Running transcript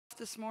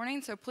this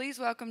morning, so please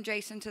welcome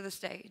Jason to the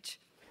stage.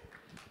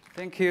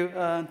 Thank you.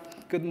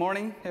 Good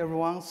morning,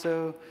 everyone.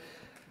 So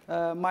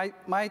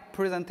my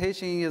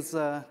presentation is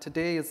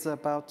today is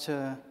about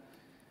to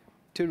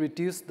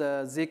reduce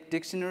the Zeek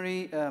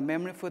dictionary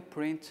memory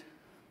footprint.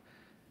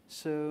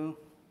 So,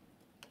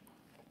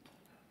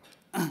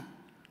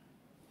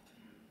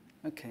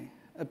 okay,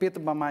 a bit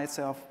about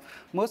myself.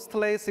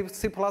 Mostly C++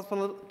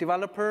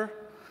 developer,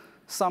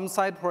 some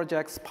side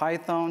projects,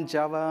 Python,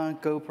 Java,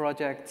 Go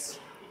projects.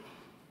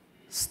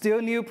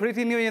 Still new,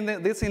 pretty new in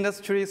this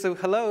industry, so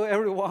hello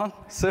everyone.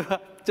 So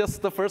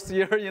just the first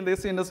year in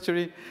this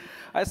industry.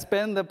 I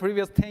spent the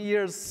previous 10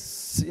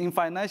 years in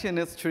financial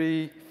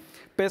industry,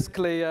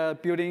 basically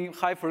building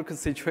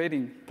high-frequency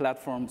trading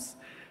platforms.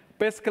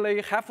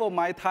 Basically, half of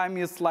my time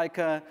is like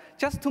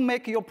just to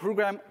make your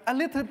program a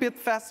little bit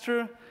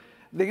faster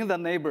than the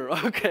neighbor,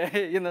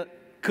 okay, in the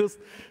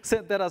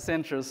data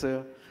center.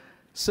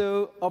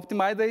 So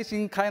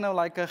optimization kind of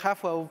like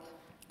half of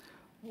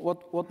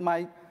what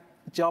my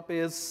job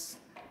is.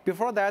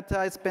 Before that,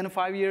 I spent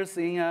 5 years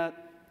in a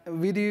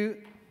video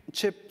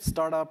chip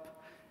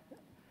startup.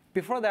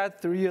 Before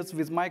that, 3 years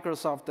with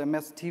Microsoft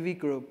MS-TV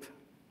group.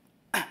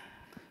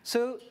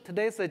 So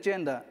today's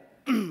agenda.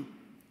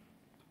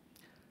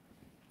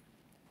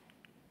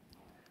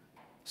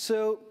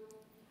 So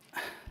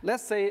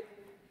let's say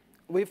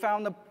we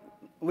found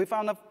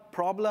a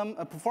problem,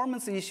 a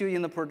performance issue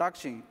in the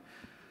production.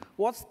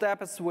 What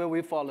steps will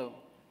we follow?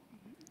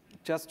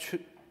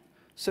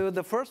 So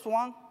the first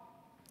one,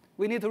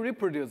 we need to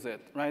reproduce it,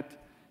 right?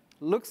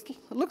 Looks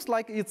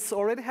like it's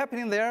already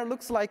happening there.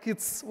 Looks like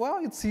it's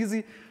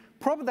easy.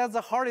 Probably that's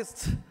the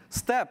hardest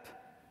step.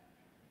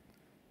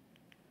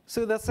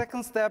 So the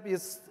second step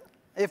is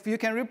if you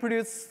can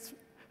reproduce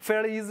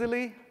fairly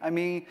easily, I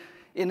mean,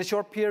 in a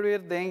short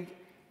period, then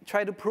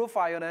try to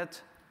profile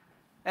it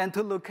and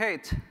to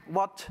locate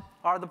what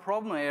are the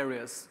problem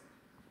areas.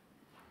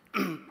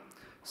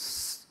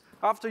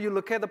 After you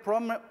locate the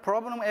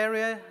problem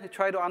area, you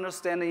try to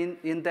understand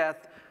in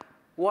depth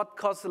what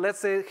caused, let's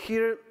say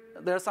here,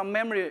 there's some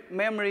memory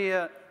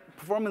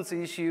performance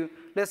issue.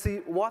 Let's see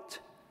what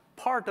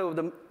part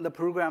of the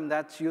program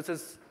that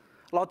uses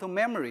a lot of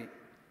memory.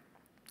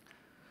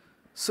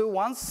 So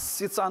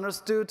once it's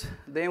understood,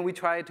 then we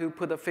try to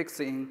put a fix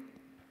in.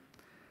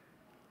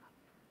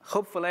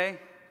 Hopefully,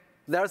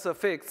 there's a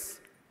fix.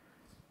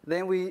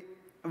 Then we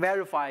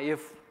verify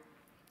if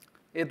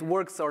it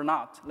works or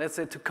not. Let's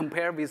say to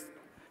compare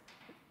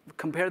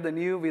the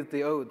new with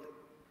the old.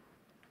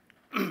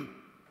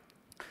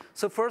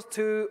 So first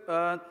to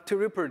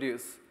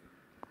reproduce.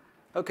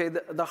 Okay,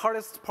 the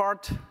hardest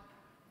part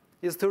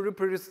is to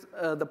reproduce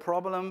the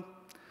problem.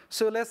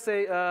 So let's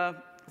say the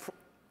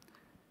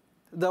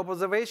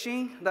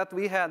observation that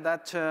we had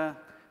that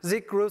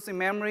Zeek grows in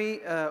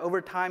memory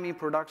over time in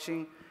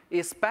production,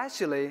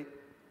 especially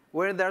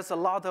where there's a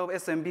lot of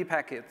SMB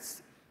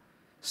packets.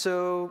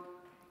 So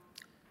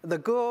the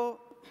goal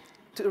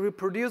to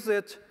reproduce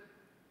it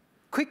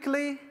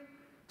quickly.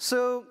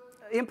 So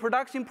in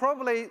production,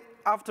 probably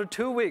after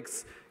 2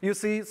 weeks, you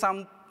see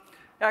some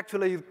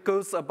actually it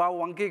goes about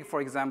 1 gig, for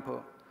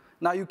example.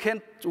 Now you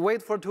can't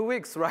wait for 2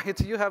 weeks, right?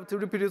 You have to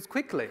reproduce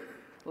quickly.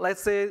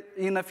 Let's say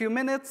in a few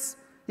minutes,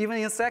 even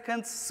in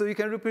seconds, so you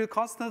can reproduce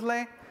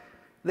constantly.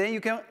 Then you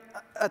can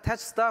attach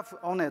stuff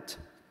on it.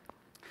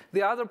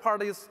 The other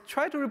part is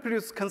try to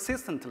reproduce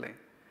consistently.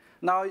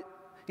 Now,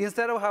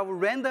 instead of have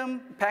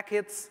random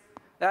packets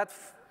that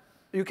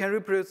you can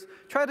reproduce,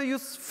 try to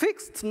use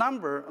fixed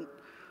number,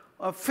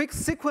 a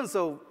fixed sequence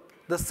of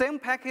the same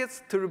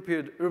packets to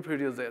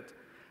reproduce it.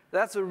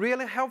 That's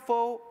really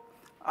helpful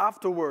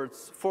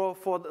afterwards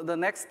for the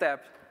next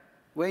step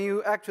when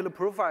you actually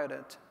profile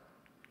it.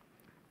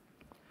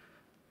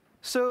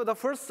 So the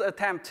first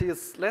attempt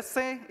is, let's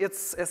say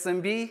it's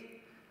SMB.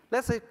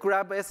 Let's say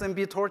grab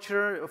SMB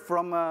torture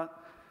from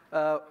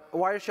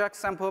Wireshark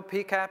sample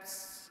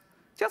pcaps.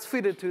 Just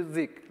feed it to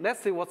Zeek. Let's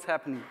see what's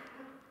happening.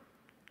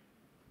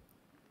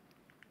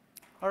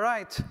 All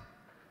right,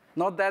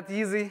 not that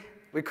easy.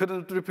 We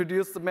couldn't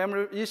reproduce the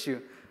memory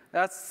issue.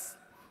 That's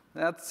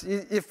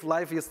if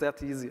life is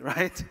that easy,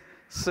 right?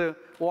 So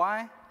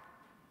why?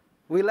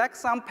 We lack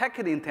some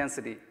packet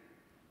intensity.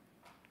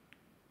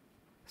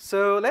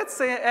 So let's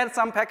say add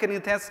some packet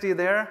intensity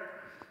there.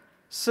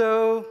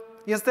 So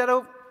instead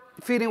of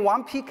feeding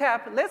one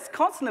pcap, let's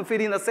constantly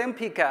feed in the same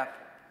pcap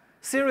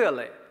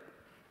serially.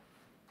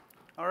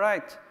 All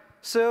right,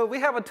 so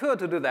we have a tool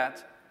to do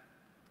that,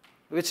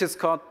 which is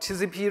called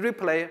TCP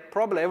replay.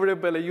 Probably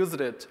everybody used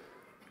it.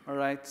 All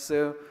right,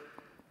 so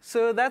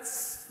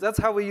that's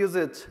how we use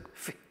it.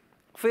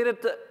 Feed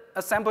it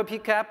a sample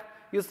pcap,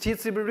 use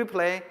TCP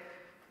replay.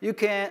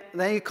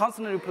 Then you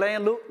constantly replay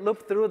and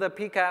loop through the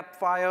pcap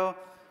file.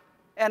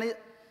 And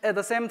at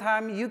the same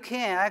time, you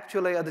can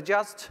actually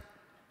adjust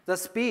the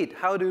speed,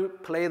 how to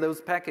play those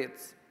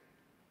packets.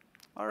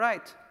 All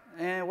right,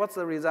 and what's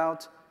the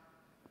result?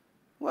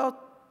 Well,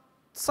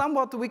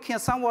 we can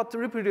somewhat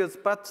reproduce,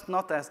 but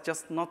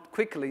just not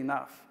quickly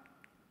enough.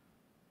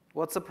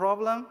 What's the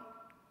problem?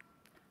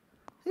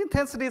 The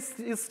intensity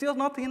is still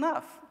not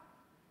enough.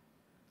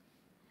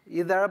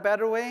 Is there a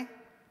better way?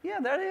 Yeah,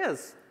 there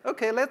is.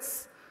 OK,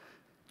 let's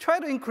try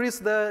to increase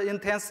the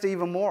intensity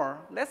even more.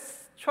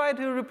 Let's try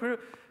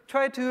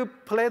to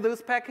play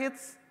those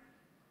packets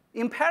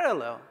in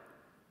parallel.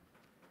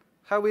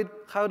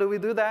 How do we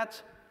do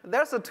that?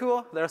 There's a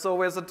tool. There's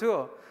always a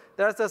tool.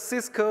 There's a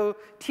Cisco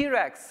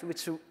T-Rex,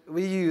 which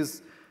we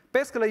use.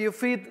 Basically, you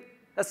feed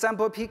a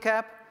sample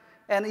PCAP,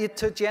 and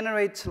it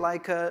generates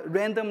like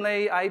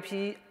randomly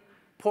IP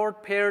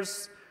port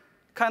pairs,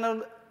 kind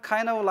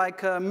of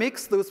like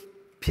mix those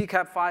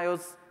PCAP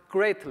files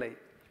greatly.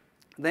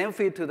 Then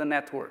feed to the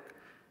network.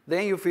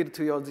 Then you feed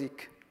to your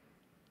Zeek.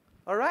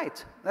 All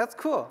right, that's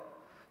cool.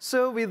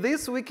 So with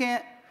this, we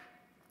can,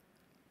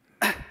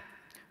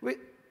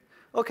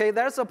 OK,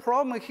 there's a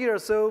problem here.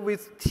 So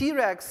with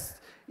T-Rex,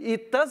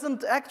 it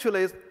doesn't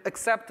actually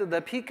accept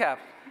the PCAP,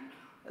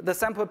 the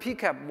sample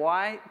PCAP.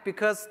 Why?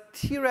 Because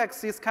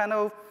T-Rex is kind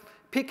of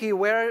picky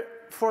where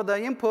for the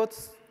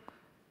inputs,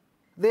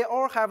 they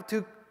all have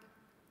to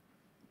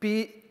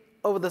be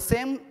of the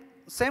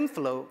same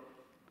flow.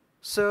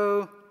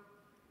 So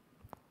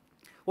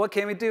what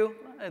can we do?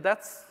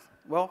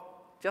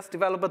 Well, just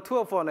develop a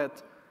tool for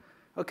it.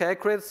 OK,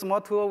 create a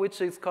small tool which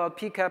is called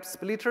PCAP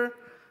splitter.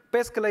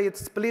 Basically, it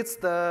splits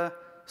the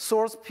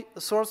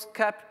source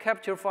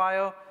capture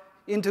file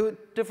into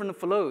different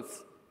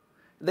flows.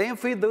 Then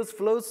feed those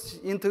flows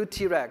into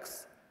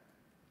T-Rex.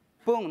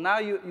 Boom, now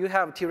you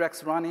have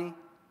T-Rex running.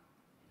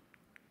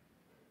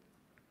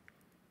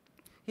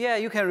 Yeah,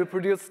 you can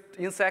reproduce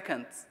in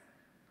seconds.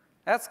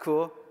 That's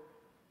cool.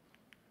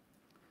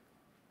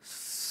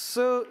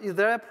 So is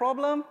there a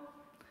problem?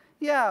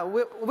 Yeah,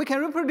 we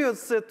can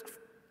reproduce it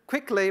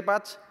quickly,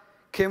 but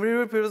can we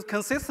reproduce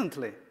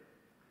consistently?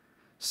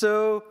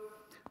 So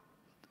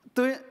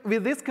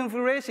with this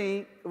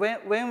configuration,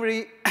 when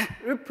we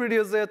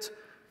reproduce it,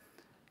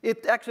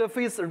 it actually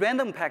feeds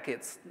random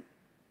packets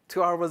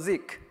to our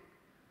Zeek.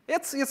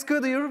 It's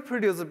good you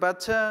reproduce it,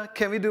 but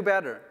can we do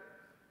better?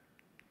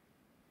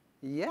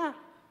 Yeah,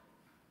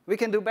 we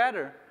can do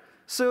better.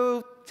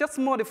 So just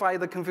modify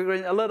the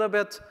configuration a little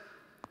bit.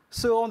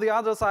 So on the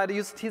other side,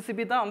 use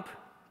TCP dump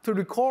to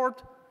record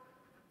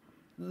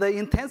the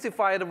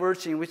intensified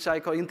version, which I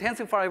call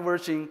intensified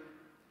version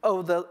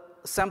of the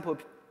sample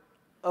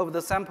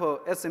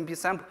SMP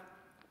sample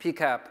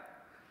PCAP.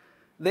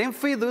 Then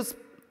feed those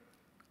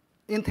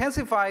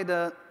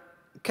intensified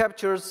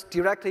captures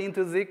directly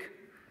into Zeek.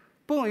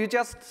 Boom, you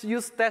just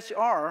use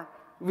 -R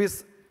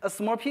with a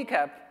small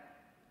PCAP.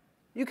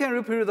 You can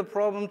reproduce the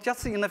problem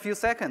just in a few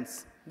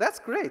seconds. That's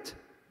great.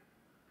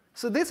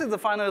 So this is the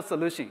final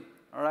solution.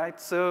 All right.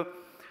 So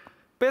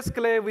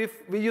basically,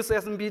 we use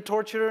SMP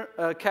torture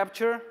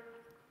capture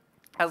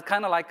as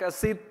kind of like a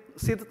seed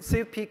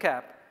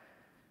PCAP.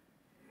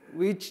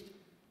 We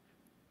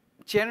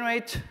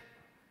generate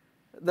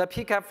the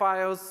PCAP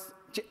files,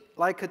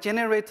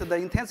 generate the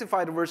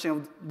intensified version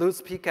of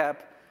those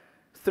PCAP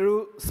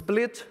through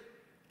split.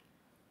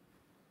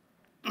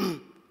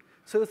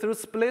 So through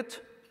split,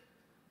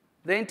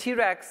 then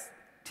T-Rex,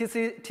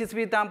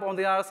 TCP dump on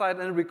the other side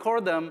and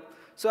record them.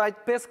 So I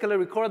basically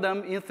record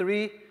them in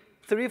three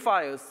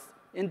files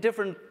in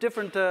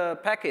different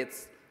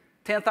packets,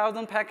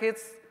 10,000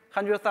 packets,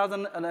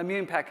 100,000, and a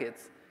million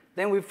packets.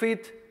 Then we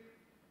feed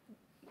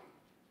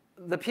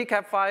the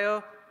PCAP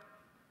file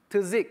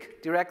to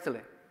Zeek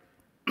directly.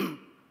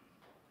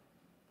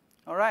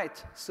 All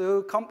right,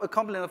 so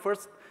complete the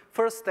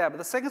first step.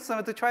 The second step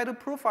is to try to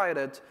profile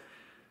it,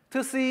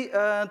 to see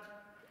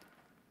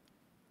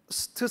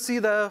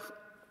the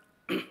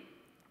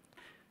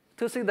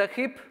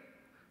heap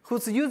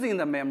who's using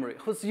the memory,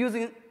 who's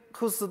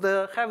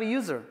the heavy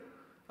user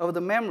of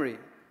the memory.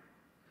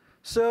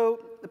 So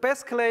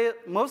basically,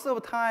 most of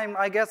the time,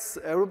 I guess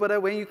everybody,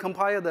 when you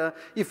compile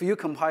if you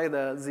compile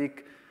the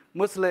Zeek,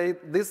 mostly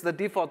this is the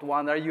default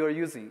one that you are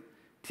using,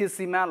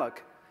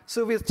 tcmalloc.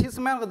 So with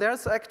tcmalloc,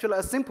 there's actually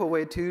a simple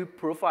way to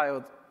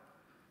profile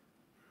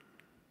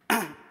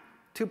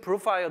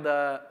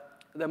the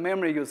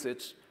memory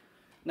usage.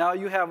 Now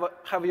you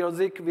have your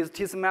Zeek with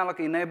tcmalloc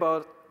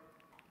enabled.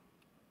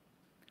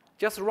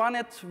 Just run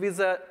it with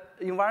the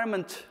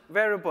environment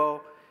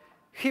variable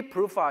heap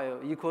profile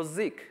equals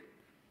Zeek.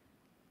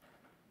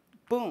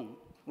 Boom.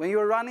 When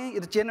you're running,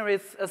 it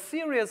generates a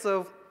series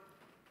of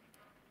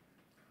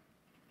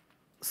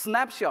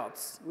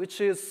snapshots,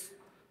 which is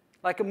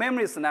like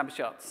memory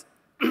snapshots.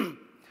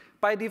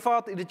 By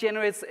default, it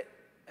generates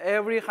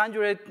every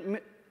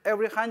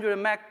 100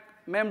 Mac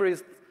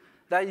memories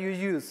that you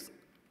use.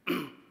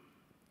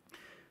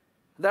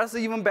 There's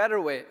an even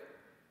better way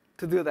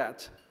to do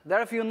that. There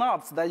are a few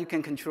knobs that you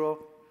can control.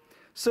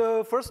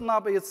 So first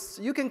knob is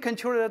you can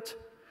control it.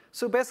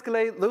 So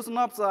basically, those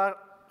knobs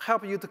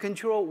help you to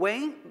control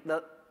when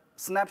the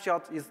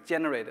snapshot is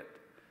generated.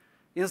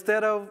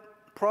 Instead of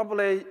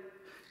probably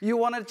you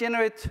want to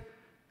generate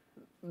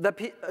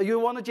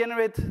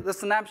the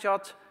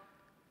snapshot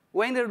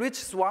when it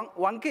reaches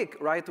 1 gig,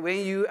 right?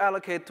 When you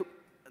allocate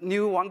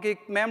new 1 gig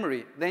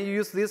memory, then you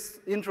use this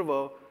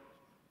interval,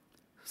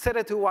 set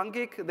it to 1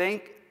 gig.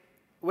 Then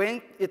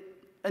when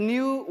a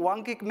new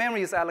 1 gig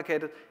memory is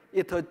allocated,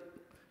 it will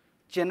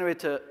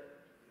generate a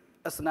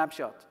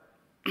snapshot.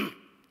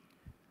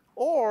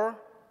 Or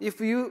if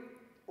you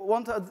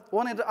want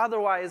it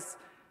otherwise,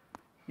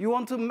 you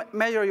want to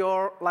measure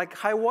your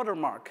high water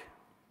mark.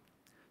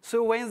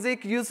 So when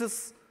Zeek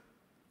uses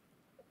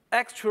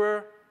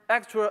extra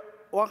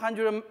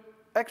 100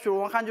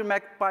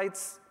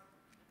 megabytes,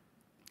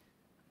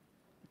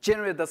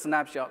 generate the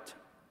snapshot.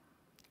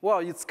 Well,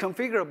 it's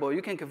configurable.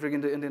 You can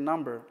configure in the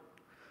number.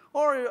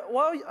 Or,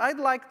 well, I'd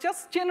like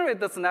just generate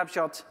the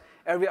snapshot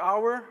every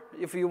hour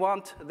if you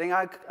want. Then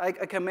I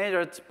can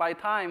measure it by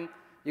time.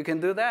 You can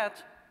do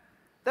that.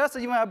 That's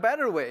even a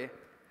better way,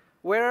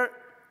 where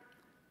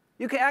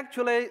you can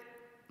actually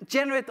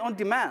generate on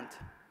demand.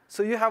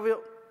 So you have,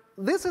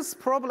 this is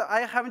probably,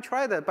 I haven't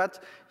tried that,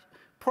 but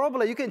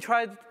probably you can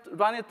try to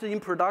run it in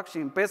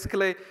production.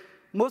 Basically,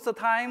 most of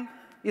the time,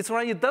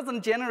 it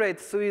doesn't generate,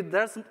 so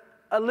there's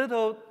a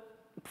little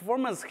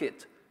performance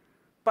hit.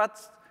 But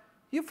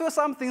you feel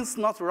something's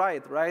not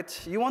right,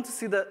 right? You want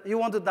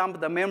to dump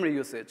the memory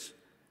usage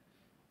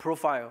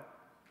profile.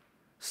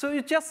 So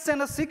you just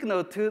send a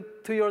signal to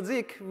your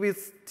Zeek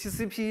with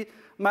TCP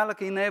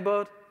malloc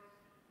enabled.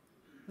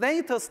 Then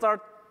it will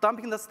start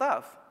dumping the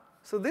stuff.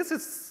 So this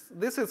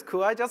is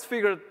cool. I just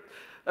figured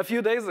a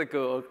few days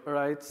ago,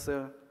 right?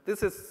 So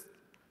this is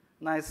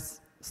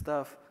nice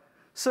stuff.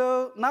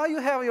 So now you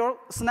have your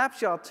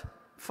snapshot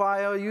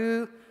file.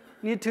 You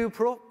need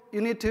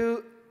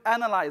to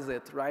analyze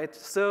it, right?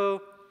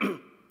 So,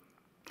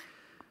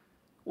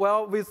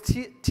 well, with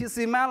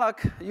TC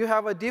malloc, you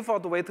have a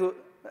default way to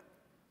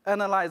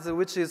analyze it,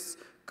 which is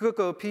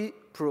Google P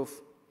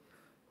proof.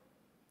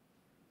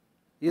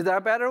 Is there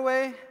a better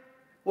way?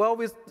 Well,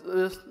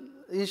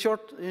 in a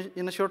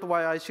short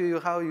while, I show you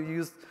how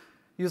you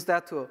use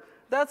that tool.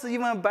 That's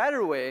even a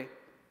better way.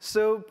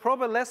 So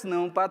probably less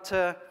known, but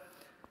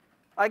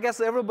I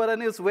guess everybody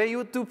knows when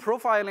you do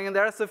profiling,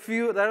 there's a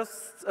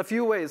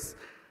few ways.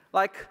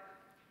 Like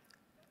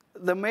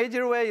the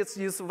major way is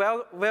use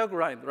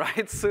Valgrind,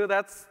 right? So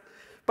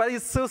but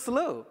it's so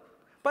slow.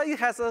 But it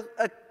has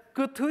a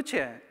good tool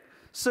chain.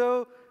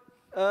 So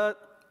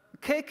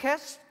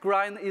K-cache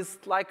grind is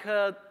like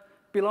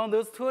belong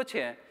those tool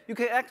chain. You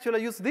can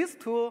actually use this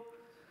tool,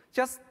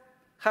 just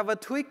have a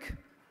tweak,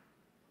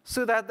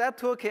 so that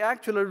tool can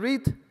actually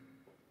read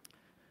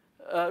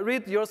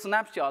your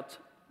snapshot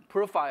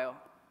profile.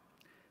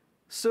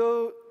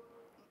 So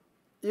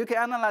you can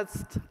analyze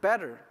it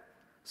better.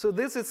 So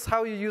this is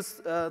how you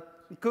use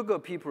Google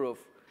P-proof.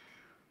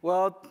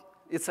 Well,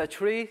 it's a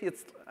tree.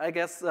 It's, I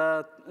guess,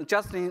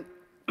 Justin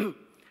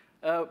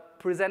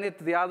presented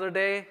the other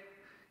day.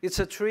 It's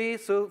a tree.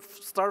 So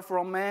start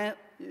from man.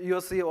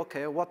 You'll see,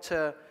 OK,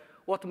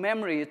 what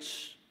memory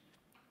each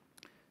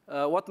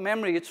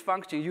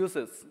function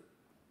uses.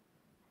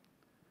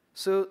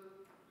 So,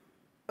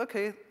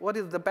 OK, what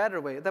is the better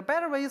way? The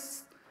better way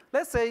is,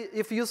 let's say,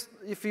 if you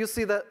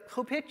see the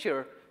whole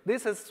picture,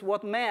 this is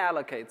what man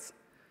allocates.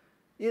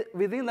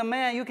 Within the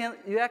man, you can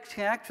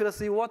actually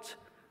see what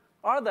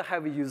are the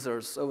heavy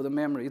users of the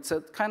memory. It's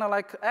a kind of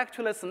like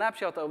actually a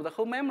snapshot of the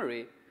whole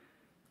memory.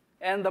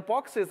 And the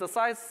boxes,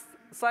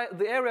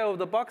 the area of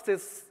the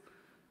boxes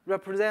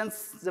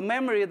represents the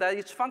memory that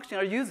each function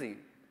are using.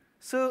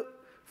 So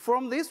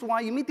from this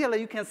one,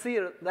 immediately you can see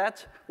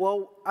that,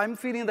 well, I'm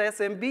feeding the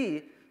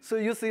SMB. So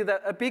you see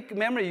that a big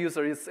memory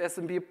user is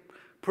SMB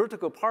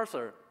protocol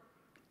parser.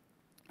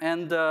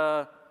 And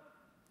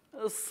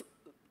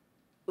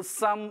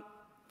some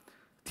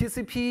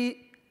TCP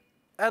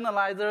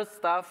analyzer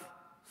stuff,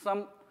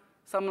 some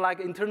like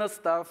internal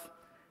stuff.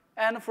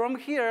 And from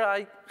here,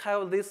 I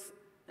have this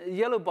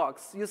yellow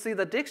box. You see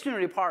the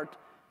dictionary part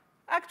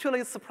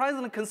actually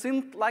surprisingly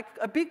consumed like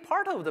a big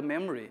part of the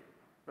memory,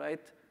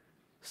 right?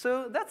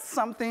 So that's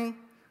something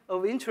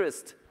of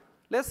interest.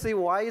 Let's see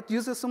why it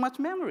uses so much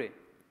memory.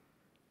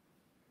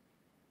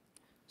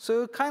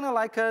 So kind of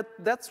like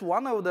that's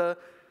one of the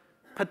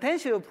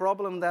potential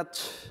problems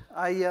that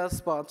I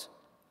spot.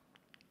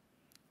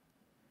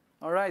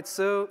 All right,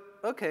 so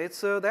OK,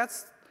 so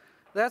that's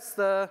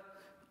the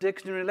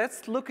dictionary.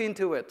 Let's look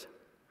into it.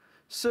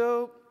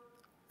 So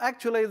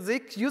actually,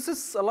 Zeek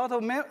uses a lot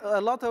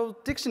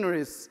of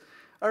dictionaries,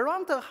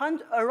 around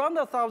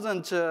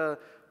 1,000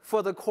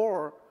 for the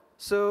core.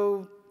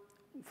 So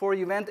for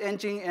event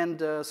engine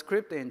and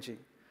script engine.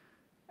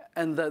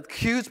 And the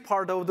huge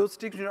part of those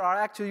dictionaries are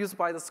actually used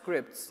by the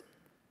scripts.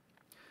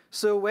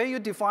 So when you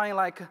define,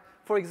 like,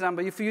 for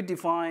example, if you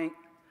define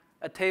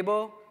a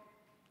table,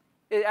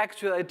 it's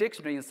actually a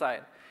dictionary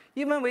inside.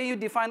 Even when you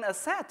define a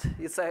set,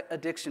 it's a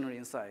dictionary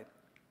inside.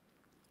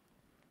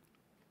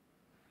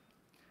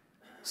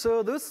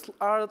 So those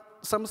are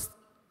some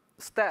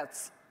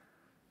stats.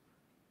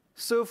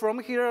 So from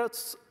here,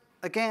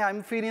 again,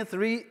 I'm feeding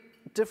 3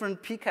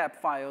 different PCAP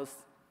files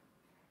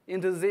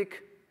into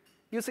Zeek.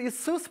 You see, it's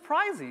so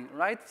surprising,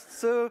 right?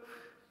 So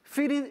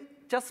feeding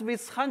just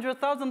with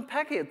 100,000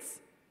 packets,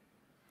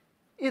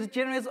 it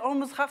generates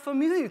almost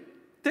 500,000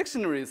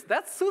 dictionaries.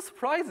 That's so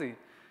surprising.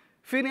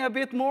 Feeding a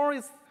bit more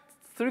is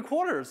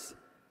 3/4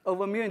 of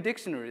 1,000,000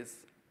 dictionaries.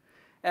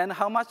 And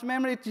how much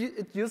memory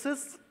it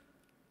uses?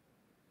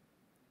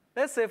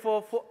 Let's say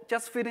for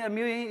just fitting a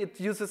million, it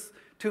uses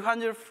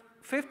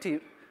 250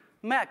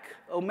 meg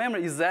of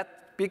memory. Is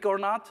that big or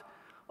not?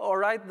 All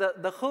right,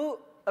 the whole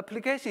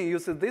application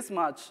uses this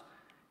much.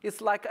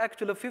 It's like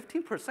actually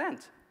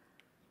 15%.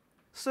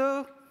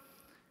 So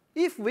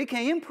if we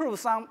can improve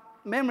some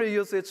memory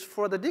usage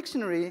for the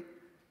dictionary,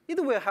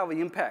 it will have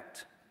an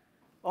impact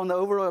on the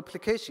overall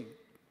application.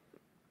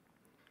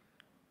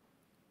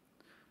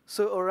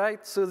 So all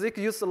right, so Zeek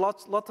uses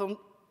a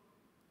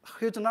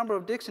huge number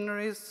of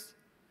dictionaries.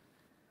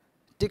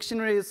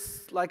 Dictionary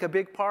is like a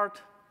big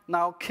part.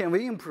 Now, can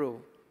we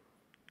improve?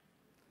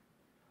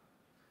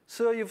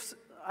 So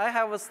I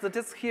have a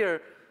statistic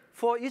here.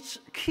 For each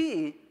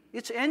key,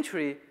 each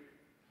entry,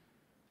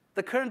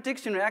 the current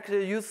dictionary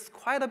actually uses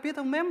quite a bit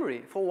of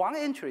memory. For one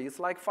entry, it's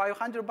like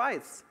 500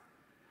 bytes.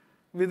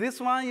 With this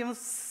one, even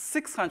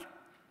 600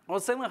 or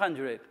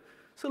 700.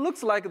 So it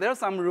looks like there's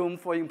some room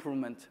for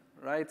improvement,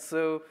 right?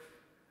 So,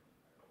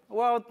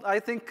 well, I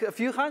think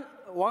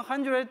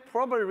 100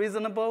 probably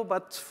reasonable,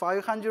 but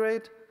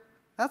 500,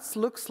 that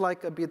looks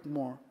like a bit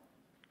more,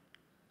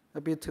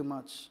 a bit too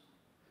much.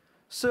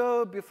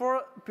 So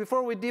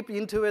before we dip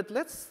into it,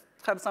 let's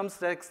have some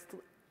text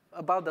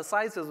about the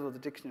sizes of the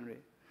dictionary.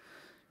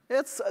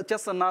 It's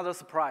just another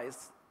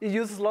surprise. It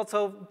uses lots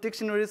of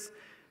dictionaries,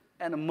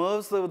 and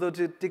most of the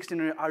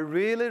dictionaries are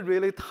really,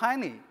 really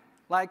tiny.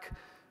 Like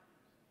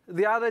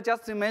the other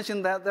just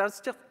mentioned that there's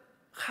just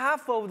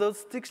half of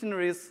those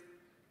dictionaries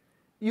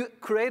you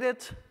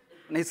created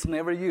and it's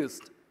never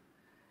used.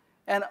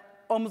 And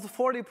almost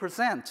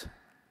 40%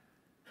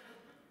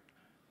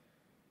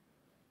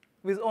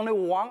 with only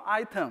one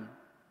item.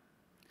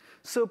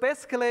 So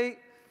basically,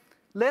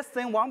 less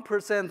than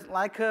 1%,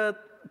 like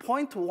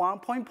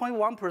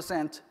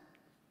 0.1%,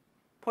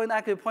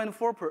 actually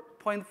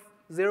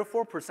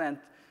 0.04%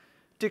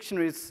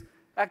 dictionaries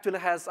actually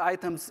has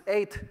items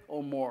 8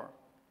 or more.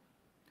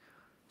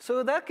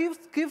 So that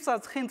gives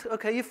us a hint,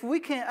 okay, if we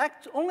can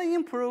only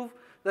improve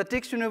the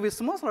dictionary with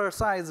smaller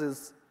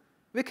sizes,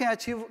 we can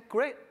achieve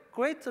great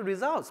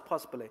results,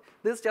 possibly.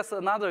 This is just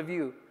another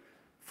view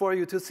for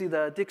you to see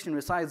the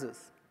dictionary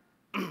sizes.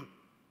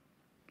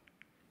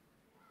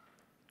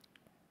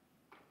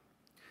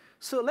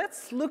 So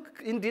let's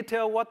look in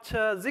detail what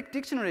Zeek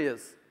dictionary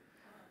is.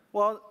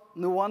 Well,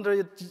 no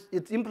wonder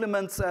it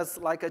implements as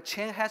like a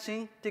chain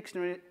hashing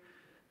dictionary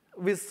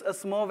with a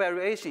small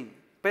variation.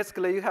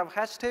 Basically, you have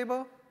hash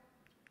table.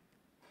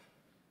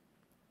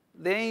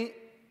 Then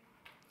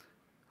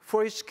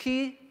for each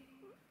key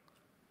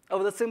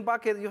of the same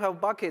bucket, you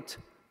have bucket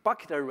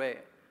array.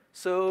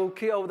 So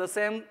key of the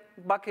same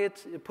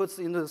bucket, it puts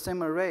into the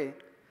same array.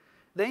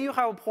 Then you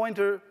have a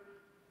pointer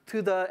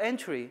to the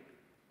entry.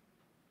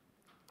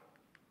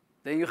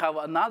 Then you have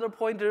another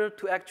pointer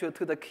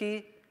to the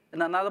key,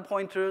 and another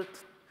pointer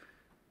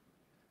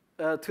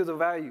to the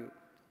value.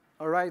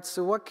 All right,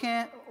 so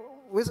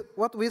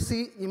what we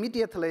see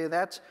immediately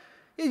that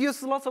it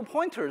uses lots of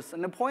pointers,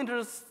 and the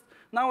pointers,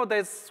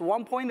 nowadays,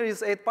 one pointer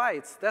is 8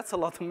 bytes. That's a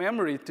lot of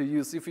memory to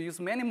use if you use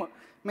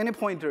many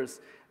pointers.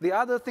 The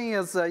other thing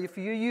is if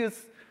you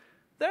use,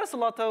 there's a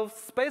lot of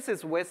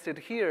spaces wasted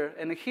here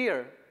and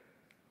here.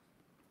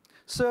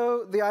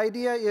 So the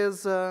idea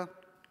is,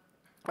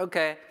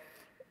 okay,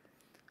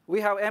 we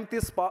have empty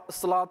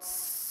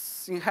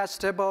slots in hash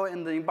table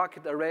and in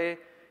bucket array.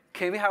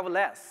 Can we have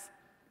less?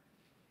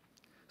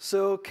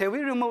 So can we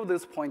remove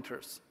these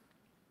pointers?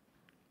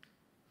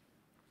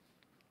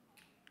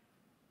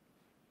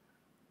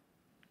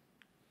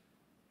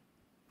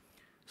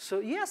 So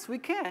yes, we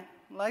can.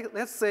 Like,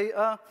 let's say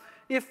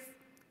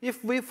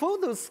if we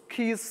put those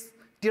keys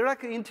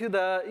directly into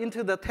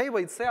the table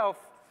itself,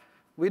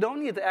 we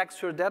don't need the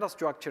extra data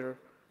structure.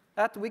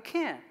 That we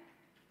can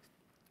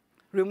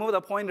remove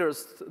the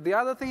pointers. The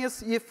other thing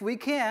is if we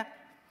can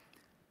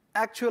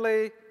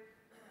actually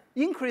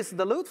increase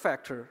the load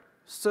factor.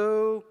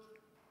 So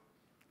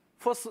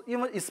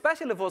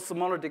especially for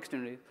smaller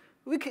dictionaries,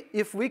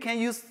 if we can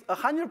use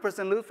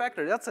 100% load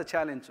factor, that's a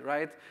challenge,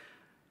 right?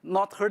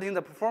 Not hurting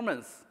the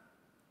performance.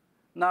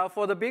 Now,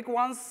 for the big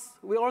ones,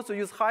 we also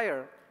use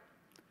higher,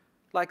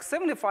 like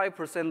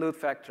 75% load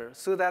factor,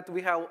 so that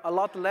we have a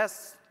lot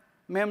less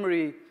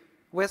memory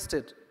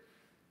wasted.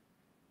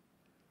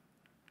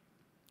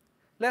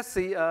 Let's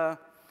see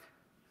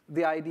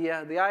the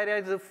idea. The idea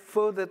is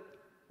for the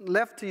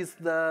left is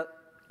the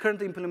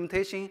current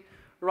implementation.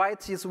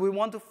 Right is we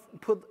want to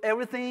put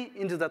everything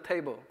into the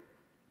table.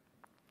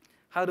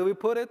 How do we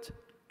put it?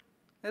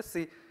 Let's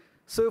see.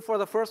 So for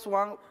the first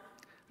one,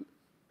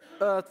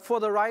 for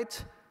the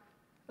right,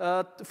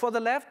 for the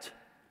left,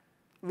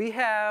 we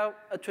have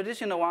a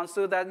traditional one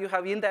so that you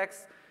have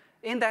index.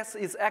 Index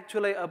is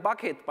actually a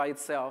bucket by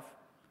itself.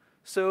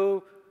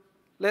 So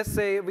let's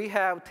say we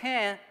have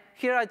 10.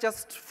 Here I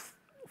just,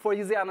 for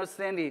easy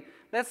understanding,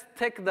 let's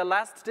take the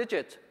last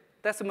digit,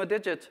 decimal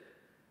digit.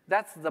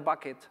 That's the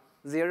bucket,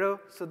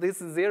 0. So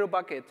this is 0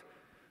 bucket.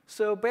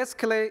 So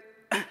basically,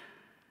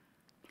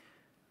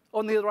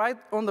 on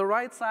the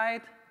right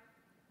side,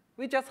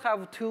 we just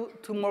have two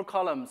more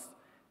columns.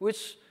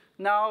 which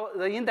now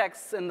the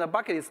index and the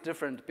bucket is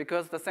different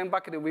because the same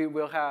bucket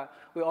will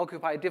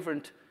occupy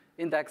different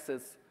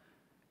indexes.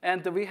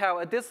 And we have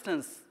a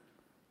distance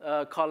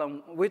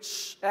column,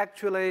 which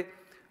actually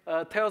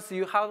tells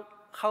you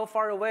how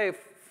far away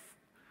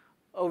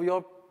of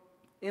your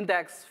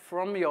index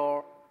from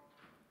your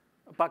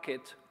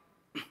bucket.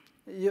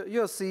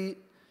 You'll see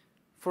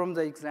from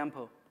the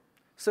example.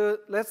 So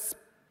let's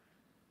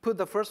put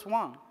the first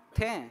one,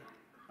 10.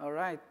 All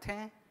right,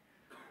 10.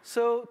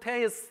 So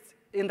 10 is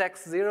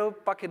index 0,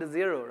 bucket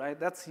 0, right?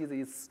 That's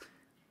easy.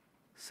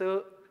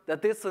 So the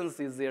distance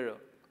is 0.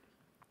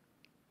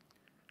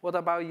 What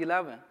about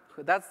 11?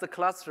 That's the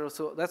cluster,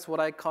 so that's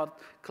what I call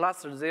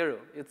cluster 0.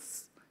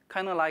 It's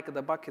kind of like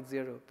the bucket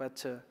 0,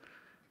 but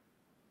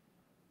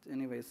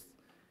anyways.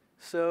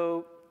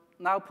 So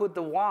now put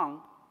the 1,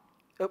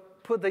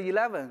 put the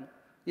 11.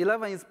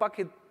 11 is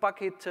bucket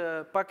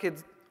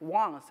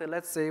 1. So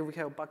let's say we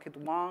have bucket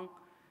 1.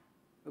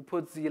 We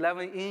put the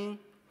 11 in.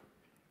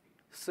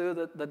 So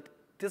the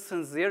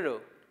distance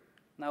 0.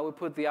 Now we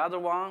put the other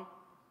one.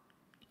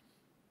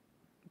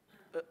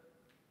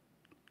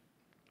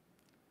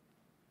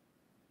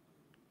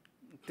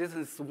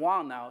 Distance is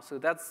 1 now, so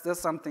that's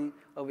something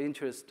of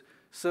interest.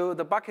 So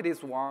the bucket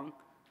is 1.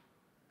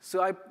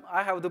 So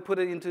I have to put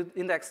it into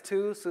index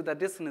 2, so the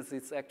distance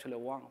is actually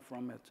 1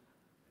 from it.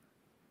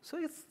 So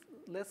it's,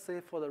 let's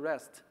say, for the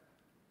rest.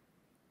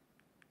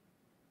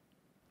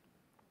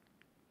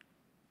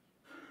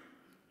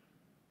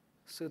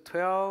 So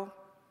 12,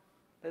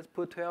 let's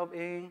put 12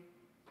 in.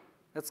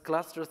 That's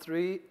cluster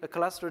 3,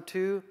 cluster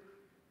 2.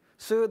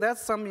 So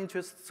that's some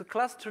interest. So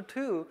cluster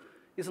 2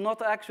 is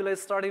not actually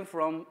starting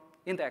from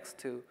index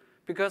 2,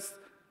 because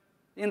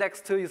index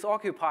 2 is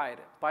occupied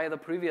by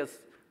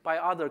by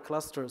other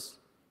clusters.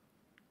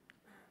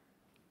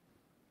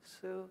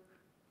 So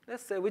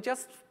let's say we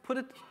just put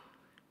it,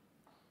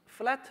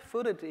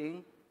 flat-foot it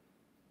in,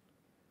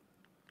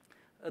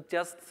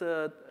 adjust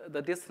the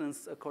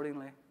distance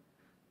accordingly.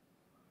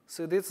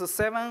 So this is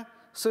 7.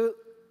 So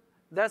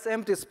that's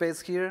empty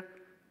space here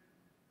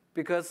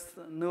because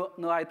no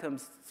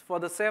items. For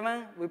the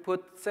 7, we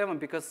put 7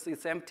 because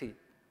it's empty.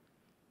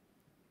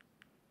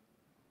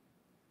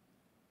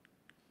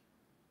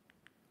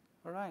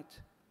 All right,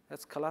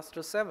 that's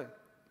cluster 7.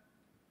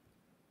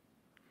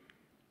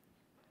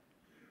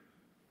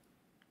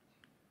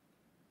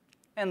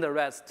 And the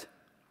rest.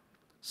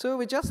 So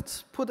we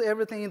just put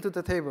everything into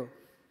the table.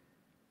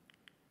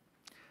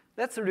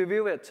 Let's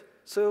review it.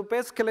 So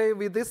basically,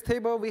 with this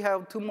table, we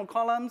have 2 more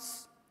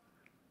columns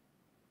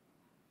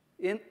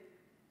in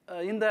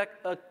the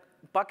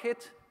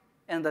bucket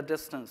and the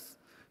distance.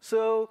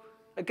 So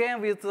again,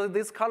 with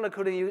this color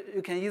coding,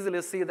 you can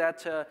easily see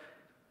that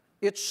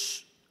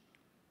each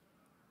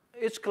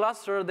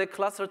cluster, they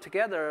cluster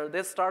together.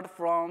 They start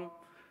from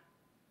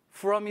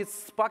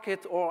its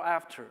bucket or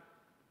after.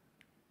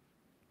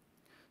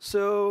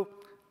 So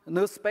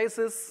no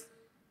spaces.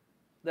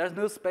 There's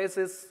no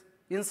spaces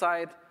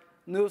inside.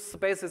 No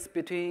spaces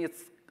between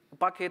its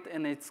bucket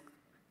and its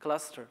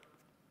cluster.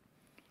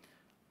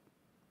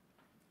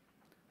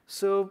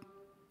 So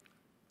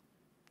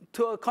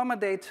to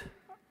accommodate,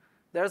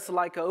 there's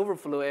like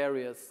overflow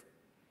areas.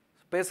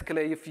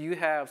 Basically, if you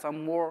have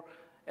some more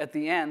at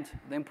the end,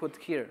 then put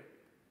here.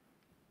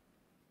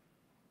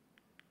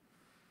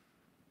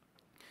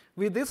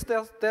 With this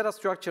data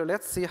structure,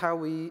 let's see how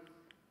we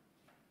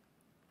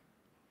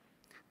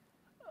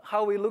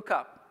look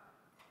up.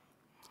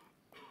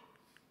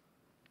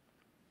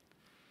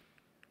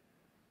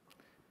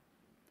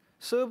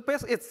 So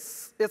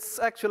it's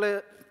actually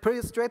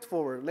pretty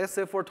straightforward. Let's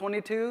say for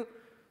 22,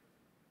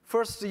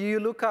 first you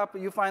look up,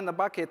 you find the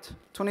bucket.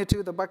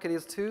 22, the bucket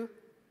is 2.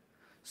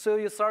 So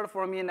you start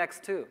from index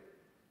 2.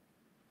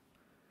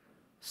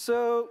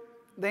 So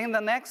then the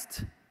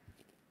next,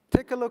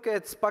 take a look at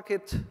its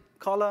bucket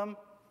column.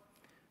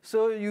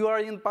 So you are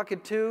in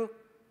bucket 2.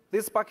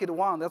 This bucket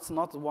 1, that's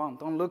not 1.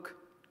 Don't look.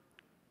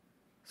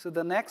 So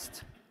the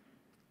next,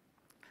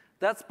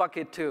 that's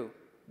bucket 2.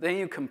 Then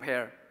you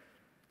compare.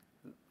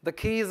 The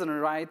key isn't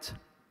right.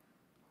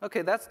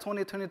 OK, that's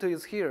 2022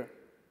 is here.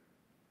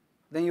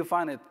 Then you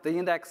find it. The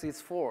index is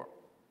 4.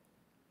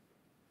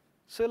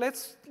 So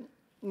let's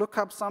look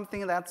up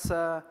something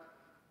that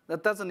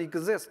doesn't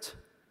exist.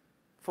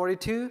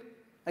 42,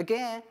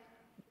 again,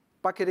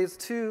 bucket is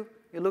 2.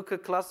 You look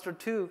at cluster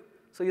 2.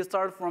 So you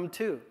start from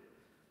 2.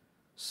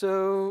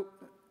 So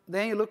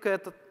then you look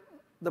at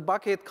the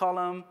bucket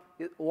column.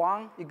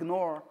 1,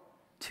 ignore.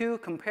 2,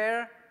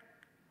 compare.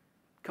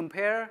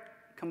 Compare,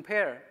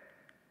 compare.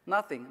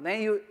 Nothing.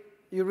 Then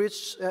you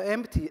reach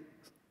empty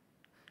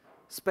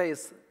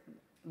space.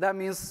 That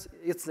means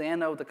it's the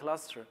end of the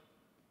cluster,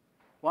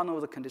 one of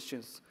the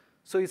conditions.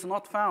 So it's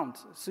not found.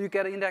 So you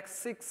get index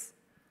 6.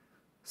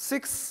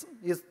 6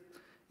 is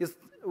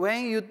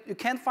when you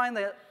can't find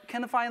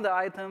the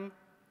item.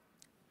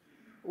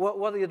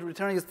 What it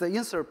returns is the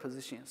insert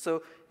position.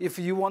 So if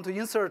you want to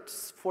insert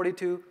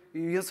 42,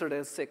 you insert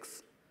as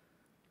 6.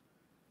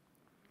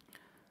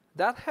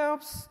 That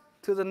helps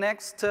to the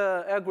next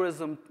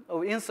algorithm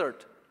of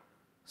insert.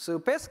 So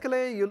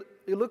basically, you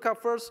look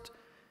up first.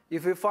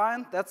 If you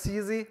find, that's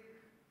easy.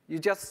 You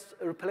just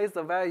replace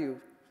the value.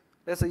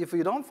 Let's say if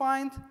you don't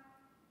find,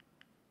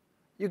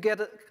 you get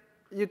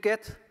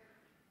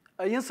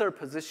an insert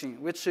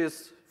position, which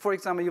is, for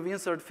example, you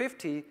insert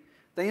 50,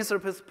 the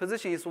insert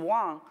position is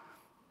 1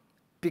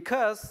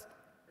 because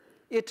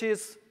it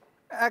is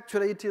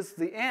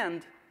the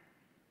end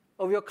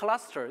of your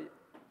cluster.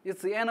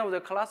 It's the end of the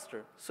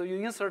cluster. So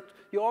you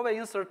always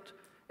insert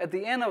at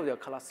the end of your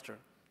cluster.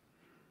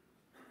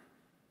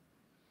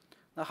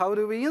 Now, how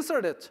do we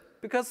insert it?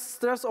 Because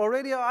there's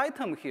already an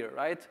item here,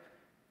 right?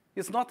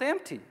 It's not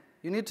empty.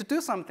 You need to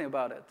do something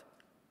about it.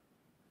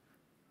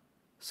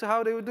 So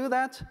how do we do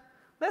that?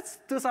 Let's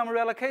do some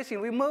reallocation.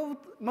 We move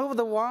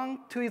the 1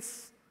 to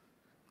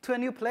a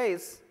new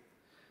place.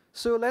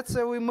 So let's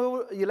say we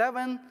move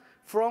 11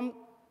 from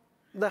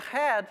the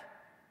head.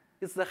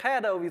 It's the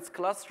head of its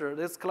cluster.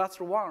 That's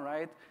cluster 1,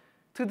 right?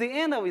 To the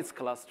end of its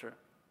cluster.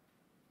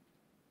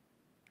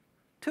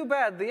 Too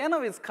bad, the end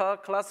of its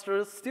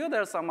cluster, still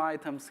there are some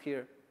items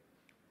here.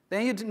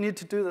 Then you need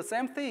to do the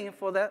same thing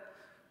for that.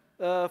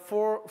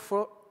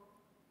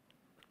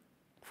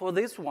 For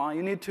this one,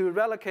 you need to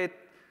relocate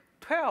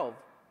 12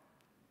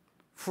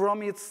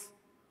 from its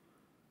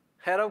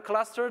head of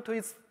cluster to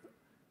its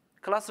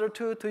cluster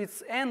 2 to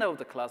its end of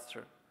the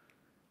cluster.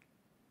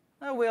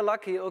 Now we're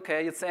lucky,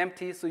 okay, it's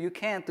empty, so you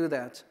can't do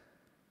that.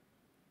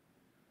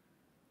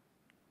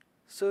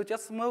 So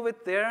just move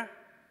it there.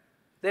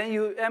 Then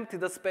you empty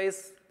the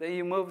space, then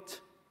you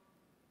moved.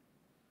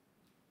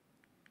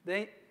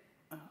 Then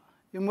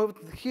you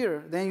moved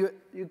here, then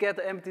you get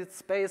the empty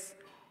space.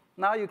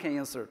 Now you can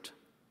insert.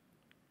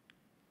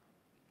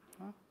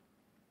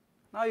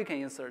 Now you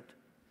can insert.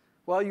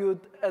 Well,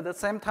 at the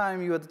same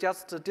time, you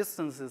adjust the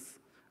distances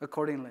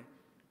accordingly.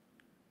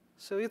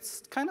 So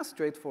it's kind of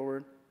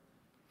straightforward.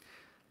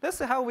 Let's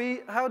see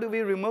how do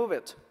we remove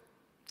it?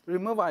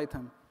 Remove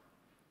item.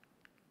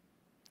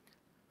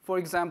 For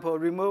example,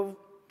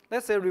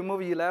 let's say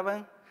remove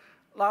 11.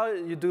 Now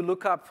you do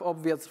lookup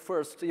obvious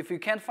first. If you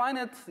can't find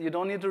it, you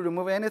don't need to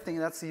remove anything.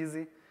 That's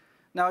easy.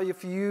 Now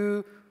if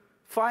you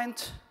find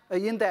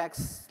an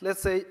index,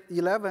 let's say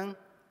 11,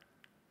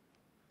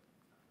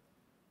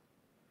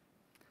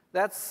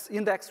 that's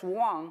index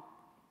 1.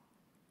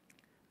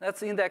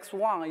 That's index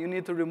 1. You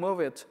need to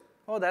remove it.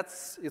 Oh,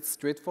 it's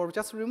straightforward.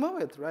 Just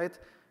remove it, right?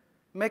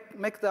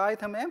 Make the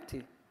item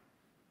empty.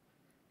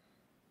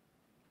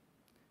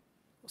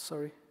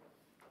 Sorry.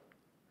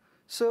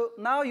 So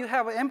now you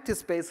have an empty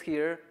space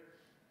here.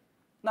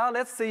 Now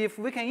let's see if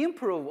we can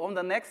improve on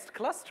the next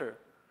cluster.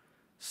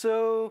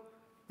 So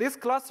this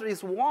cluster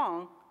is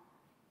 1.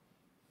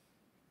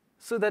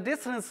 So the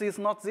distance is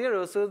not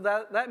 0. So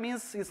that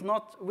means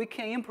we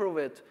can improve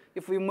it.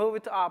 If we move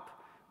it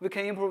up, we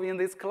can improve in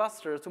this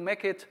cluster to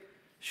make it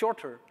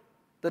shorter.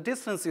 The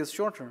distance is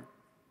shorter.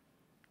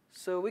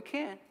 So we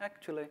can,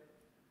 actually.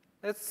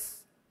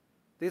 This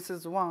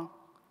is 1.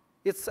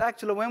 It's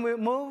actually, when we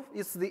move,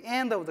 it's the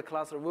end of the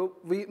cluster.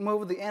 We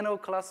move the end of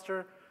the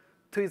cluster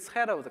to its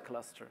head of the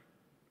cluster.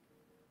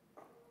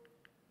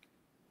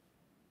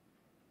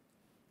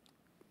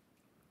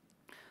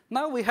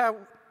 Now we have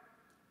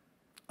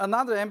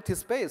another empty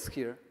space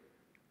here,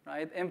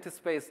 right? Empty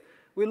space.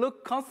 We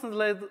look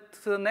constantly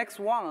to the next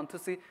one to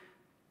see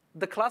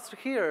the cluster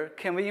here,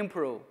 can we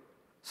improve?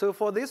 So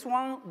for this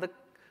one,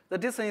 the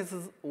distance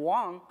is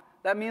 1.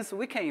 That means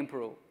we can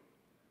improve.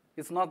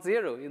 It's not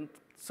 0,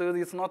 so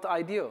it's not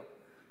ideal.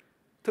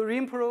 To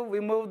improve, we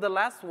move the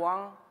last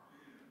one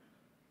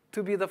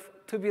to be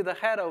the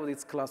head of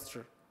this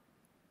cluster.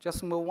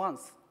 Just move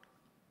once.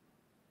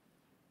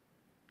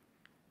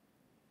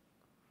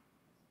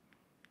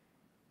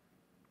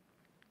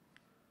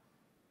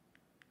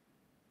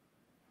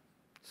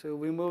 So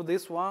we move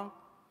this one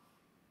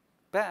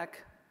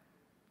back.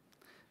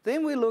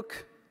 Then we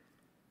look,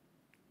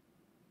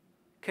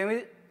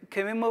 can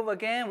we move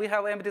again? We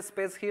have empty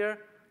space here.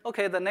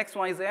 Okay, the next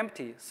one is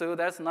empty, so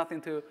there's nothing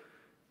to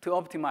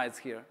optimize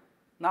here.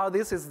 Now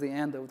this is the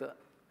end of the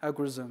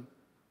algorithm.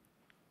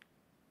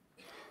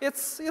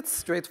 It's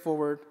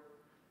straightforward,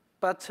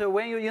 but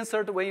when you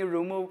insert, when you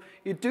remove,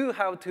 you do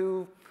have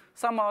to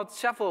somehow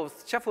shuffle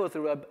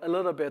through a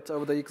little bit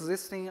of the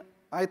existing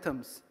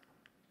items.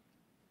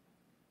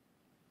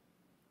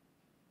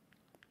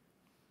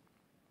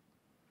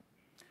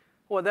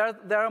 Well,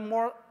 there are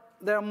more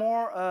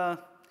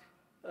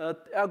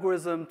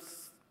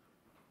algorithms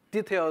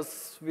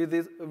details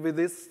with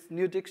this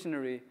new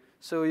dictionary.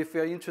 So if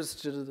you're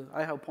interested,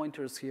 I have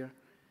pointers here.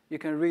 You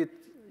can read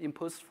in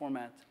post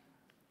format.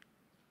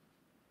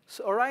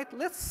 So all right,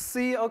 let's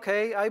see.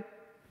 Okay, I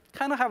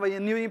kind of have a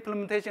new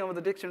implementation of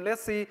the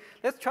dictionary.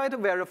 Let's try to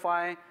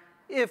verify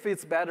if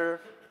it's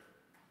better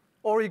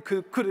or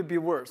could it be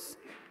worse.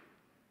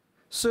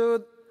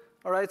 So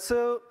all right,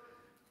 so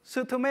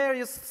to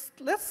measure,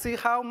 let's see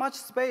how much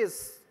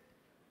space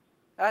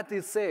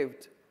is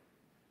saved.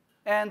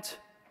 And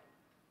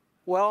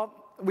well,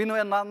 we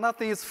know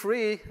nothing is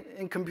free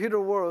in computer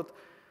world.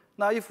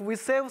 Now, if we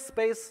save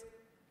space,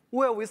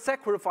 will we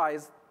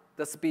sacrifice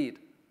the speed?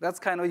 That's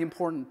kind of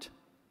important.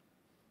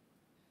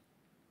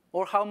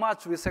 or how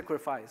much we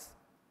sacrifice.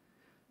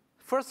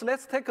 First,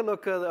 let's take a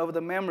look of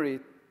the memory.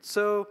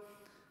 So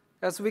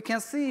as we can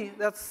see,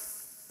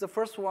 that's the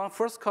first one,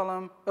 first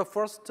column,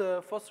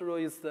 first row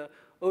is the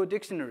old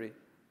dictionary.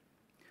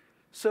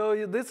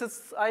 So this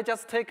is, I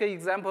just take an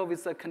example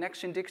with the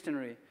connection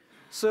dictionary.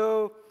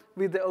 So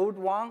with the old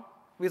one,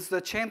 with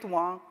the chained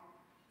one,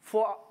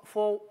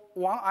 for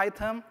one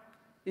item,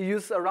 it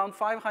uses around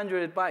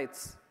 500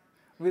 bytes.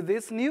 With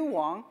this new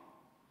one,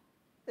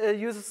 it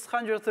uses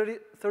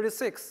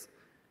 136.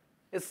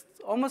 It's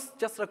almost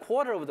just a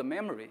quarter of the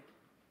memory.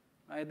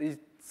 Right? It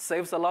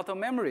saves a lot of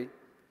memory.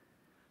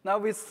 Now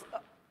with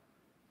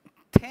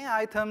 10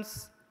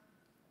 items,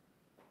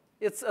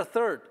 it's a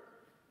third.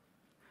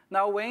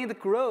 Now when it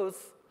grows,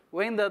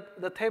 when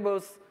the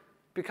tables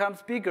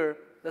becomes bigger,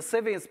 the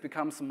savings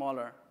become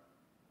smaller.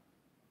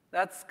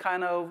 That's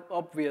kind of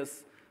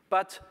obvious.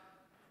 But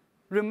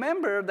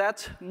remember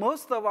that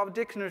most of our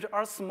dictionaries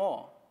are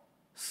small,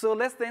 so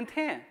less than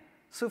 10.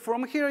 So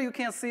from here, you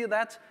can see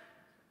that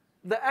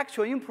the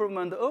actual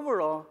improvement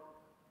overall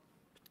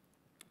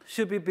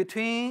should be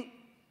between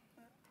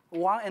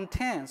 1 and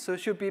 10. So it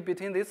should be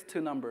between these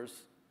two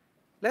numbers.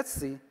 Let's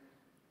see.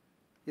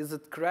 Is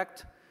it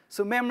correct?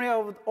 So memory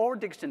of all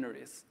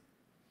dictionaries.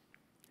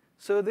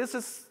 So this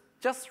is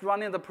just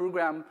running the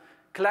program,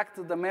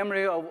 collect the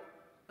memory of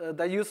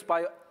that used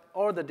by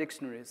all the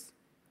dictionaries.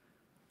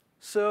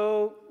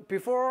 So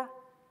before,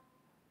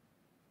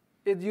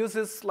 it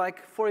uses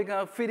like, for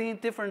example, fitting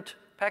different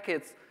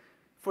packets.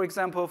 For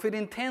example,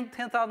 fitting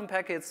 10,000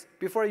 packets,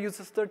 before it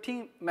uses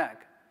 13 meg.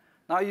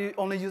 Now you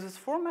only uses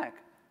 4 meg,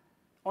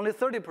 only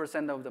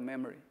 30% of the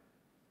memory.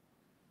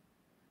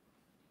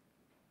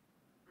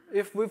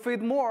 If we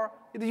fit more,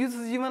 it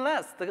uses even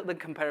less, the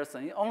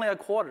comparison, only a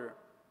quarter.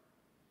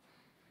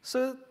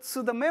 So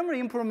the memory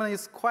improvement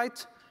is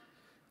quite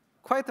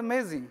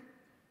amazing.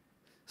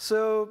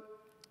 So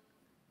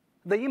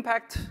the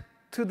impact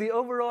to the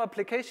overall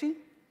application,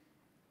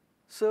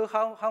 so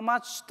how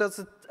much does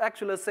it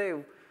actually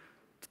save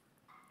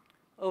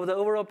of the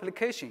overall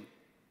application?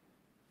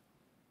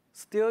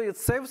 Still, it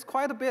saves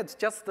quite a bit.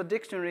 Just the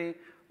dictionary,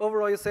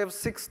 overall, it saves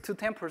 6 to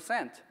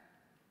 10%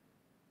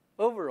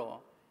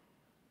 overall.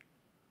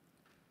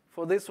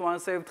 For this one,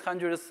 saved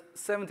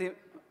 170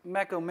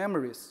 meg of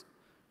memories.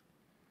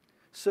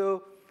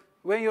 So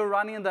when you're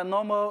running the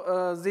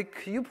normal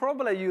Zeek, you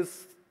probably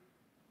use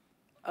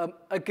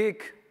a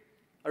gig,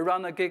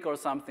 around a gig or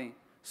something.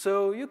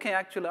 So you can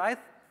actually, I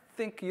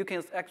think you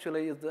can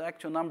actually, the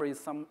actual number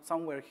is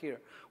somewhere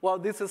here. Well,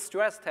 this is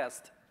stress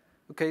test.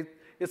 Okay,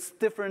 it's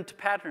different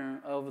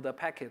pattern of the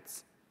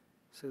packets.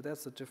 So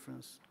that's the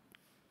difference.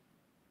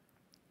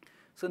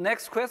 So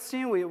next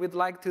question, we would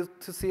like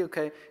to see,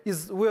 okay,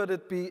 will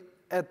it be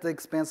at the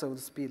expense of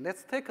the speed?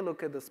 Let's take a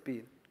look at the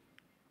speed.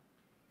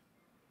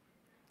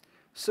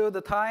 So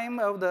the time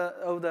of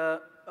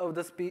the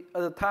speed,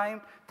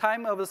 time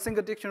of a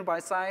single dictionary by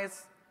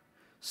size.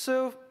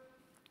 So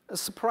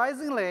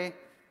surprisingly,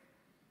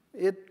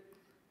 when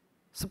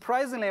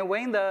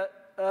the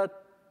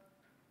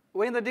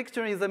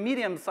dictionary is a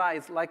medium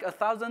size, like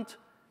 1,000,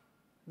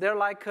 they're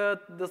like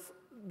the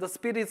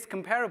speed is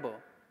comparable.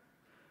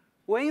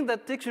 When the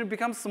dictionary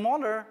becomes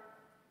smaller,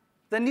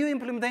 the new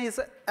implementation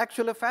is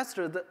actually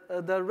faster.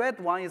 The red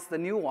one is the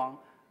new one.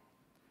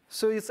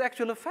 So it's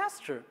actually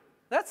faster.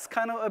 That's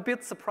kind of a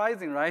bit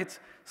surprising, right?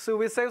 So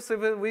we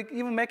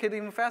even make it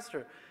even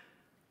faster.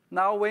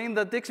 Now when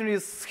the dictionary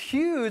is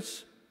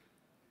huge,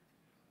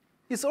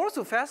 it's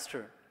also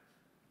faster,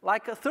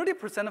 like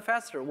 30%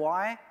 faster.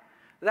 Why?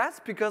 That's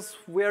because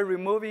we're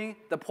removing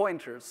the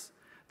pointers,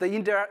 the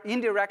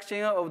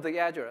indirection of the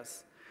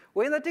address.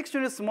 When the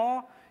dictionary is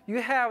small, you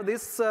have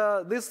this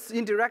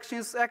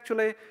indirections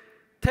actually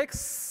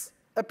takes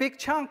a big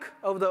chunk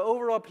of the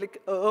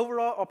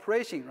overall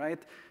operation, right?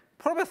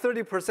 Probably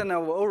 30%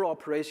 of overall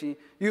operation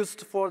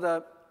used for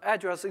the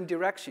address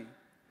indirection.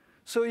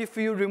 So if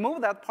you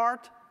remove that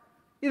part,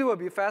 it will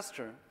be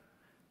faster.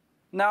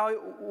 Now,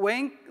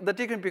 when the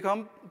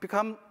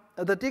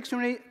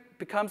dictionary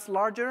becomes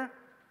larger,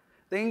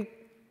 then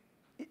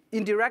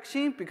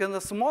indirection becomes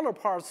the smaller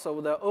parts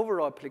of the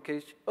overall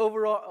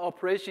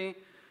operation.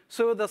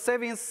 So the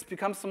savings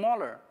become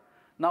smaller.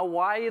 Now,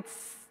 why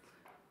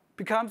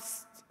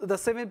the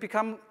savings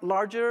become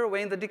larger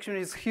when the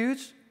dictionary is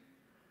huge?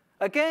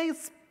 Again,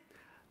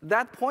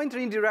 that pointer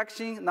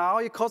indirection, now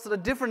it causes a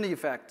different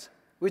effect,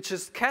 which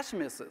is cache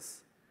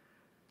misses.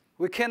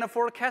 We can't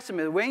afford cache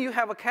miss. When you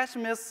have a cache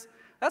miss,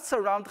 that's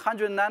around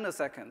 100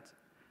 nanoseconds.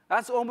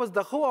 That's almost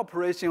the whole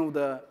operation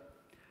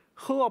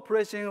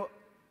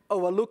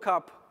of a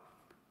lookup,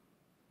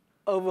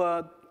 of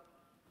a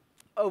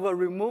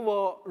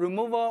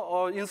removal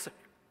or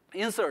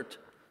insert.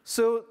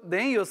 So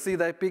then you'll see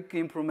that big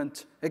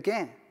improvement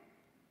again.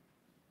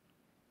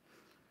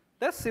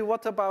 Let's see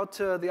what about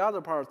the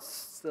other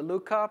parts, the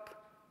lookup.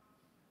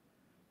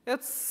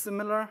 It's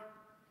similar.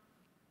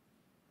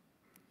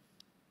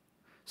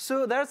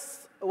 So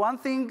there's one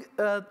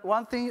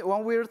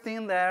weird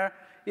thing there.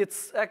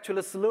 It's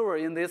actually slower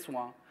in this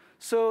one.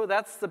 So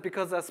that's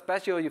because of a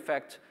special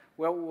effect.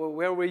 where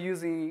we're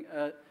using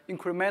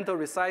incremental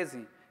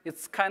resizing.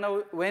 It's kind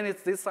of, when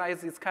it's this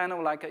size, it's kind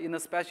of like in a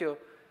special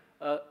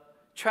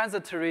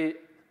transitory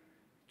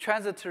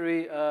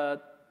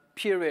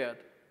period.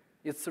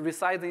 It's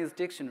resizing its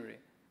dictionary.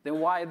 Then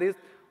why the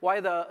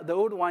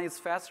old one is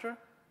faster?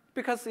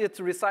 Because it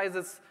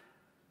resizes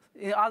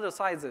in other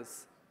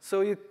sizes.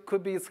 So it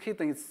could be it's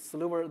hidden, it's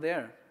slower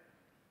there.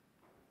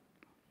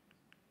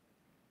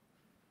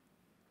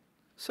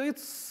 So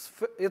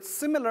it's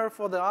similar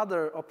for the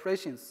other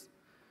operations.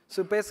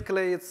 So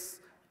basically,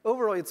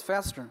 overall it's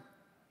faster.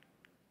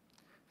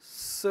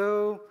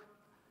 So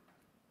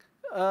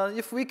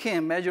if we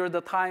can measure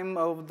the time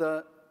of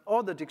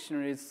all the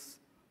dictionaries,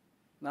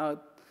 now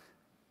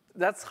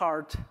that's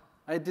hard.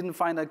 I didn't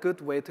find a good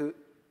way to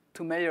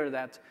measure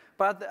that.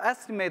 But the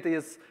estimate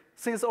is,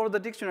 since all the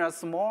dictionaries are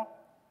small,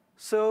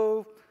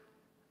 so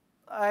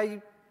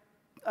I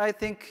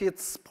think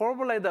it's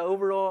probably the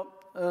overall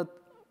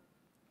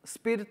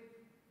speed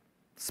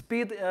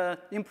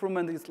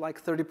improvement is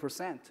like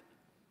 30%.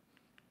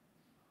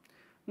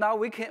 Now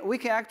we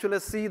can actually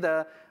see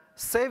the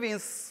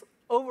savings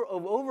of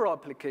overall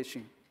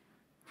application,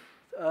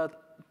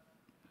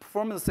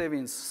 performance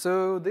savings.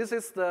 So this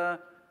is the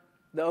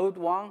old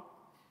one.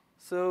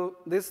 So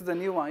this is the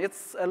new one.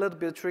 It's a little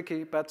bit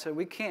tricky, but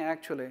we can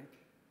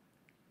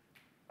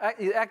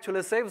it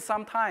actually saves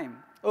some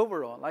time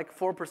overall, like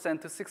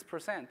 4% to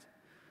 6%.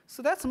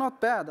 So that's not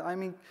bad. I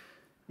mean,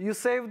 you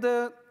save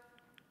the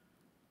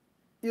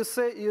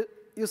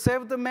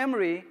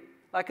memory,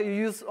 like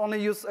you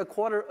only use a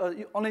quarter,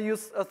 you only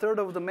use a third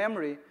of the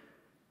memory,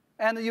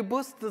 and you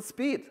boost the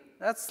speed.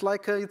 That's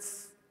like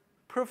it's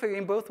perfect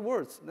in both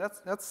worlds.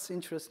 That's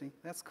interesting.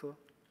 That's cool.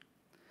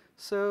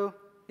 So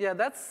yeah,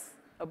 that's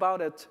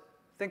about it.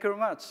 Thank you very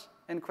much.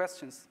 Any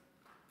questions?